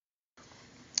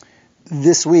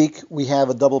This week we have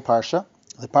a double parsha,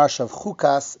 the parsha of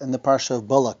Chukas and the parsha of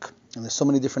Balak. And there's so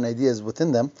many different ideas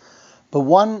within them. But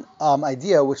one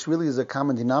idea, which really is a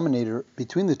common denominator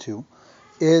between the two,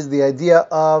 is the idea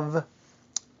of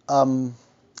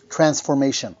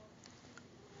transformation.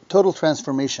 Total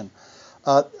transformation.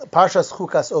 Parshas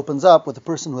Chukas opens up with a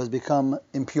person who has become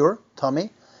impure,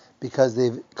 tamei, because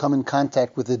they've come in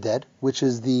contact with the dead, which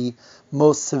is the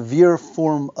most severe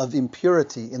form of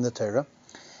impurity in the Torah.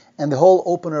 And the whole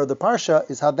opener of the parsha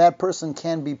is how that person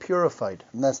can be purified.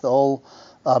 And that's the whole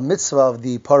mitzvah of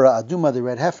the para aduma, the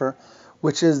red heifer,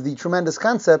 which is the tremendous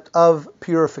concept of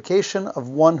purification of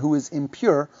one who is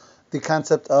impure, the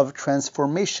concept of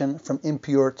transformation from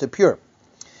impure to pure.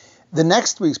 The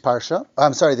next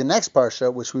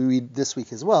parsha, which we read this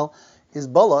week as well, is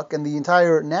Balak, and the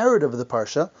entire narrative of the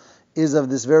parsha is of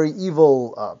this very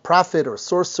evil prophet or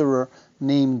sorcerer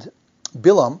named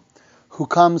Bilam, who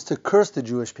comes to curse the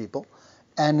Jewish people.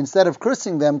 And instead of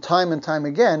cursing them time and time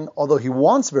again, although he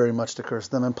wants very much to curse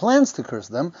them and plans to curse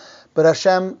them, but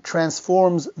Hashem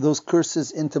transforms those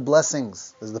curses into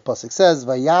blessings. As the pasuk says,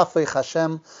 Vayafech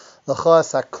Hashem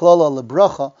l'chas haklala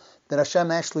lebracha, that Hashem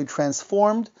actually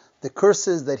transformed the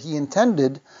curses that he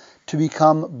intended to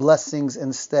become blessings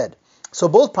instead. So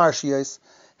both parshiyos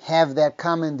have that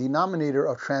common denominator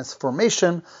of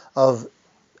transformation, of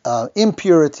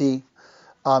impurity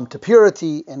to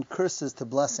purity, and curses to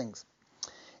blessings.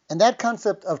 And that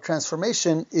concept of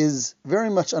transformation is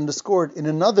very much underscored in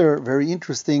another very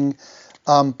interesting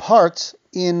part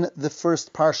in the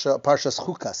first parsha, Parshas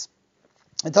Chukas.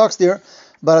 It talks there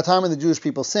about a time when the Jewish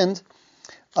people sinned,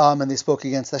 and they spoke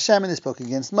against Hashem, and they spoke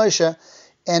against Moshe,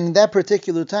 and in that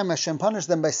particular time Hashem punished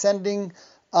them by sending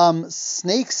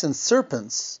snakes and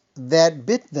serpents that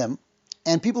bit them,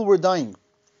 and people were dying.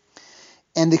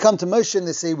 And they come to Moshe and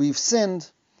they say, we've sinned,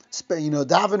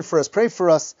 daven for us, pray for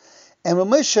us. And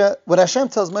what Hashem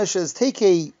tells Moshe is take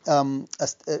a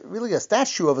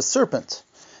statue of a serpent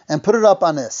and put it up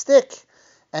on a stick,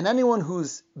 and anyone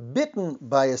who's bitten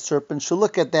by a serpent should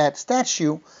look at that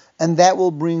statue, and that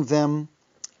will bring them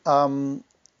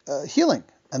healing,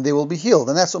 and they will be healed.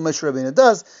 And that's what Moshe Rabbeinu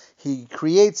does. He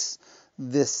creates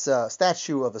this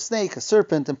statue of a snake, a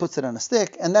serpent, and puts it on a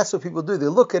stick, and that's what people do. They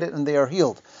look at it and they are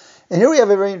healed. And here we have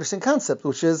a very interesting concept,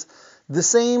 which is the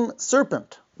same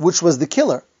serpent, which was the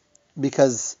killer,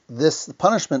 because this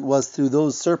punishment was through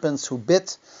those serpents who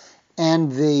bit,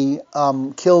 and they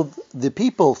killed the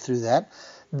people through that.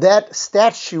 That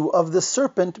statue of the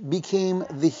serpent became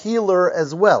the healer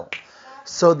as well,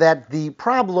 so that the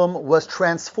problem was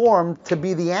transformed to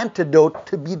be the antidote,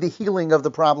 to be the healing of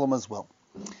the problem as well.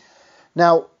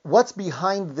 Now, what's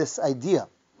behind this idea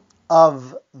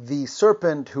of the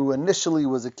serpent who initially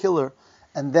was a killer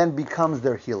and then becomes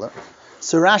their healer?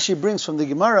 So Rashi brings from the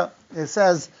Gemara, it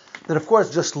says that of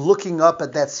course just looking up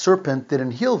at that serpent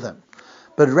didn't heal them,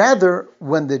 but rather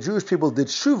when the Jewish people did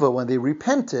tshuva, when they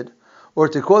repented, or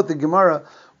to quote the Gemara,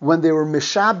 when they were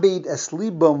mishabed es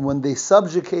libam, when they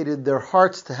subjugated their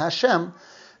hearts to Hashem,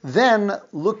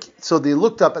 so they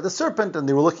looked up at the serpent and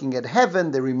they were looking at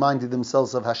heaven, they reminded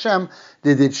themselves of Hashem,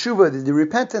 they did tshuva, they did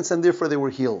repentance, and therefore they were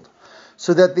healed.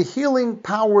 So that the healing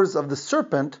powers of the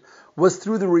serpent was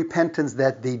through the repentance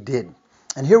that they did.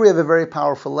 And here we have a very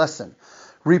powerful lesson.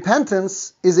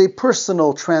 Repentance is a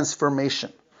personal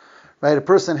transformation, right? A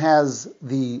person has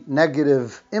the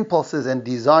negative impulses and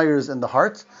desires in the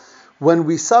heart. When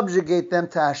we subjugate them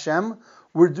to Hashem,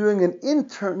 we're doing an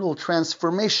internal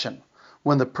transformation.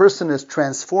 When the person is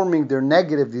transforming their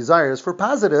negative desires for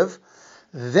positive,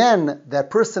 then that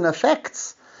person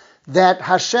affects that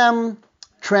Hashem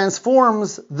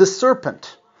transforms the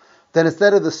serpent. Then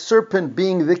instead of the serpent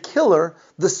being the killer,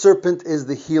 the serpent is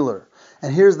the healer.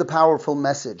 And here's the powerful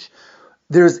message.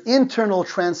 There's internal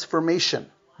transformation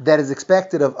that is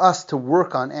expected of us to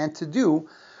work on and to do,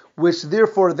 which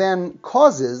therefore then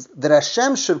causes that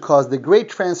Hashem should cause the great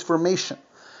transformation,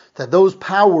 that those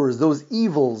powers, those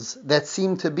evils that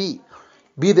seem to be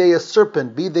they a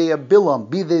serpent, be they a Bilam,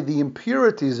 be they the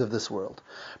impurities of this world,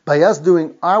 by us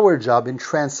doing our job in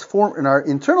our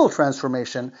internal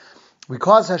transformation, we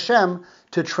cause Hashem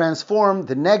to transform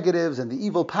the negatives and the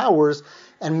evil powers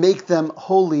and make them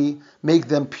holy, make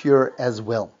them pure as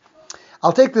well.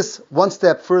 I'll take this one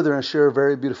step further and share a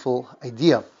very beautiful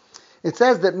idea. It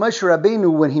says that Moshe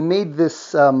Rabbeinu, when he made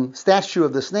this statue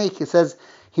of the snake, it says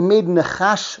he made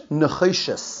nechash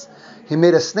nechoshes. He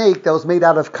made a snake that was made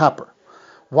out of copper.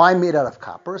 Why made out of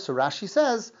copper? So Rashi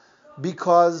says,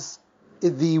 because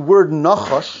the word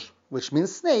nachash, which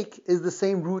means snake, is the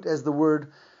same root as the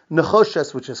word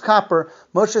nechoshes, which is copper.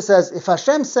 Moshe says, if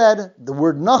Hashem said the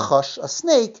word nachash, a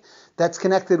snake, that's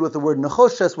connected with the word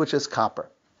nechoshes, which is copper.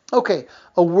 Okay,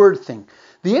 a word thing.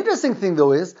 The interesting thing,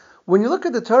 though, is when you look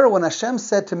at the Torah, when Hashem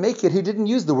said to make it, he didn't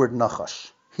use the word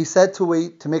nachash. He said to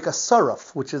make a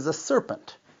saraf, which is a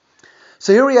serpent.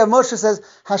 So here we have Moshe says,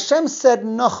 Hashem said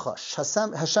nachash,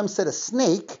 Hashem said a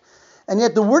snake, and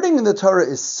yet the wording in the Torah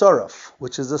is saraf,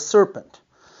 which is a serpent.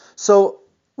 So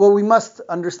what we must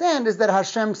understand is that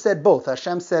Hashem said both.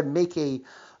 Hashem said make a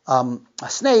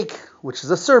snake, which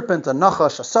is a serpent, a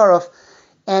nachash, a saraf,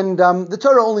 and the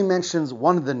Torah only mentions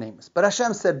one of the names, but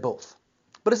Hashem said both.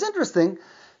 But it's interesting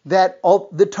that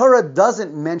the Torah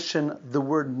doesn't mention the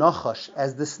word nachash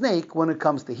as the snake when it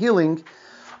comes to healing,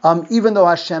 even though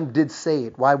Hashem did say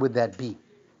it. Why would that be?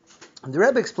 And the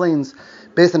Rebbe explains,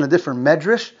 based on a different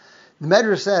medrash, the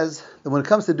medrash says that when it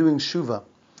comes to doing shuvah,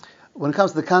 when it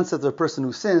comes to the concept of a person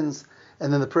who sins,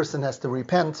 and then the person has to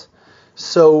repent,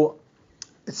 so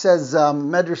it says,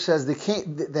 medrash says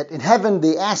that in heaven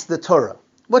they asked the Torah,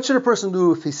 what should a person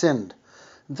do if he sinned?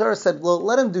 The Torah said, well,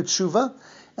 let him do tshuva,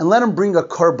 and let him bring a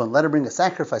korban, let him bring a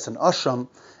sacrifice, an asham,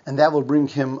 and that will bring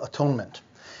him atonement.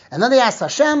 And then they asked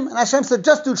Hashem, and Hashem said,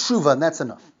 just do tshuva, and that's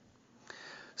enough.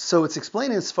 So it's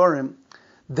explained in Sfarim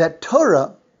that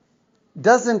Torah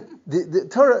doesn't, the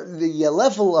Torah, the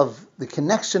level of the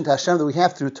connection to Hashem that we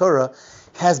have through Torah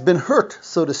has been hurt,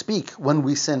 so to speak, when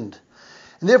we sinned.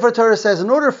 And therefore Torah says, in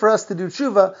order for us to do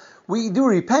tshuva, we do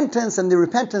repentance, and the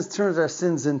repentance turns our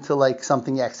sins into like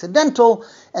something accidental,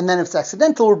 and then if it's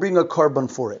accidental, we'll bring a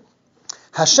korban for it.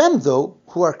 Hashem, though,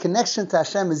 who our connection to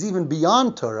Hashem is even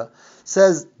beyond Torah,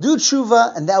 says, do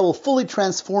tshuva, and that will fully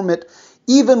transform it,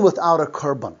 even without a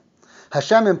korban.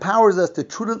 Hashem empowers us to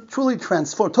totally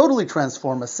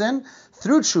transform a sin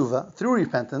through tshuva, through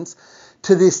repentance,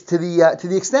 to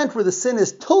the extent where the sin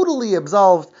is totally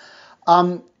absolved,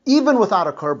 even without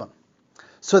a korban.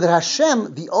 So that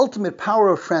Hashem, the ultimate power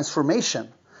of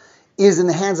transformation, is in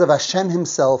the hands of Hashem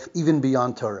himself, even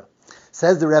beyond Torah.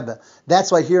 Says the Rebbe.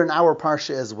 That's why here in our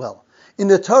parsha as well. In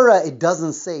the Torah, it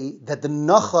doesn't say that the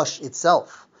nachash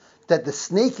itself, that the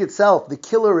snake itself, the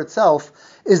killer itself,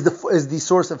 is the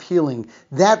source of healing.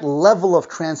 That level of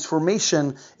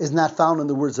transformation is not found in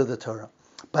the words of the Torah.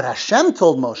 But Hashem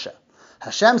told Moshe,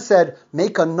 Hashem said,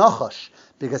 make a nachash,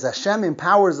 because Hashem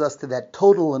empowers us to that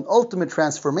total and ultimate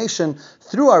transformation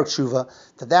through our tshuva,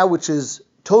 that which is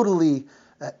totally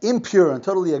impure and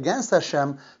totally against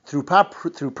Hashem, through proper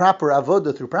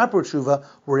avodah, through proper tshuva,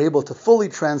 we're able to fully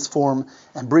transform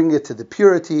and bring it to the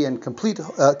purity and complete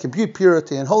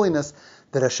purity and holiness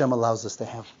that Hashem allows us to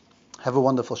have. Have a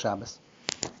wonderful Shabbos.